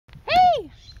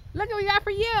Look what we got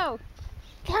for you.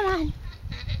 Come on.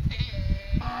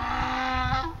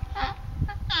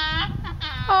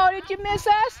 Oh, did you miss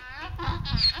us?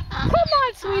 Come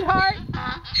on, sweetheart.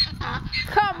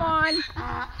 Come on.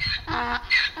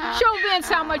 Show Vince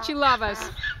how much you love us.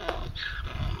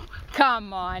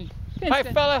 Come on. Hi,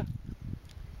 fella.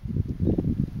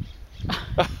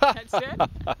 That's it?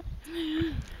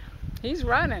 He's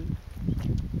running.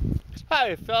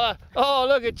 Hi, fella. Oh,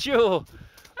 look at you.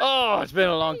 Oh, it's been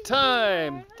a long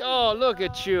time. Oh, look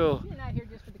at you. You're not here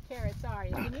just for the carrots, are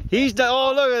you? He's not.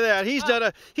 Oh, look at that.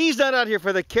 He's not out here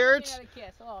for the carrots.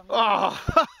 Oh,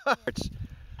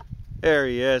 there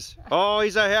he is. Oh,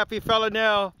 he's a happy fella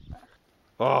now.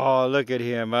 Oh, look at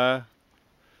him, huh?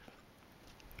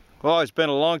 Oh, it's been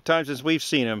a long time since we've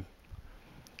seen him.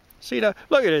 See that?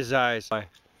 Look at his eyes.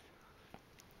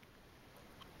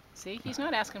 See, he's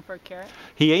not asking for a carrot.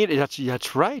 He ain't.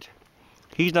 That's right.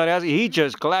 He's not asking. He's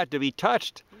just glad to be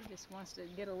touched. He just wants to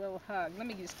get a little hug. Let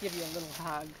me just give you a little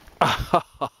hug.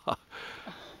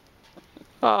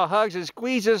 Oh, hugs and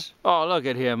squeezes. Oh, look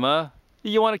at him, huh?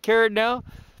 You want a carrot now?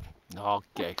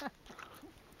 Okay.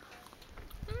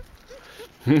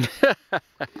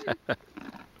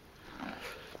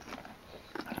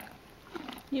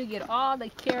 You get all the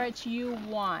carrots you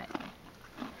want.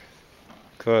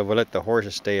 Good, we'll let the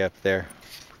horses stay up there.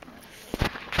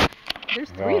 There's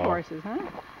 3 horses, huh?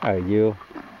 Are you?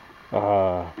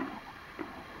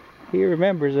 He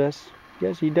remembers us.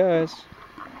 Yes, he does.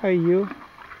 Are you?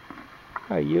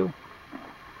 Are you?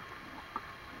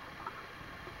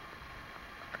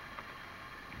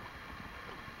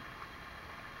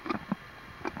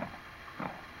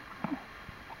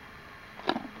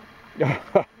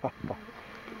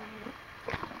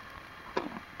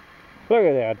 Look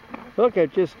at that. Look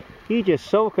at he's just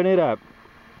soaking it up.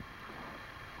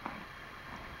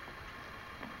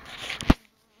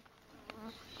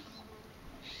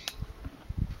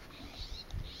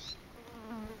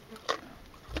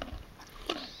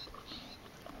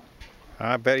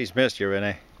 I bet he's missed you,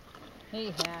 Renee. He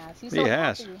has. He's He so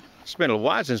has. happy. It's been a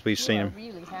while since we've seen him.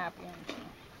 Really happy, aren't you?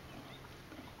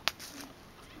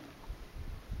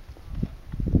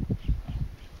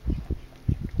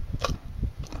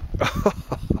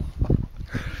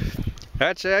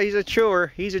 That's he's a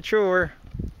chewer. He's a chewer.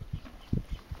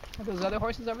 Are those other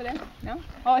horses over there? No?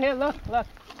 Oh, here, look, look.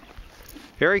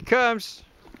 Here he comes.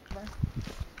 Yeah.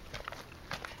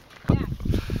 Hey,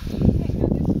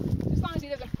 as long as he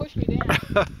doesn't push me down.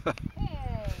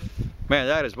 Hey. Man,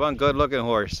 that is one good looking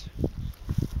horse.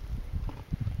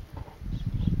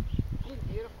 He's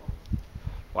beautiful.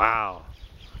 Wow.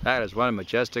 That is one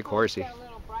majestic horsey. Got a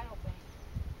little bridle thing.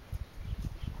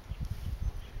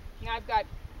 Now I've got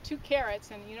 2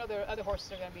 carrots, and you know the other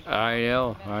horses are going to be. I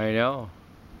know, I know.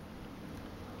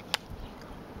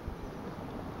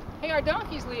 Hey, our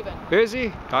donkey's leaving. Is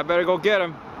he? I better go get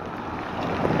him.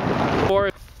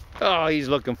 Oh, he's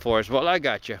looking for us. Well, I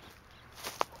got you.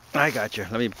 I got you.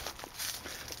 Let me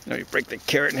break the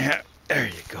carrot in half. There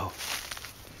you go.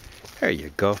 There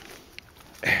you go.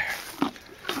 There.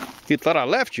 You thought I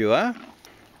left you, huh?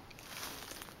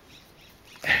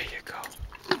 There you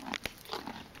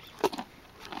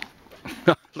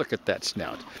go. Look at that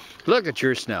snout. Look at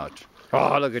your snout.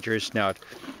 Oh, look at your snout.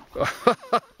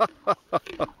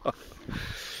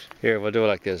 Here, we'll do it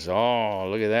like this. Oh,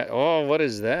 look at that. Oh, what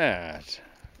is that?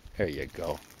 There you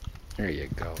go. There you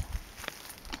go.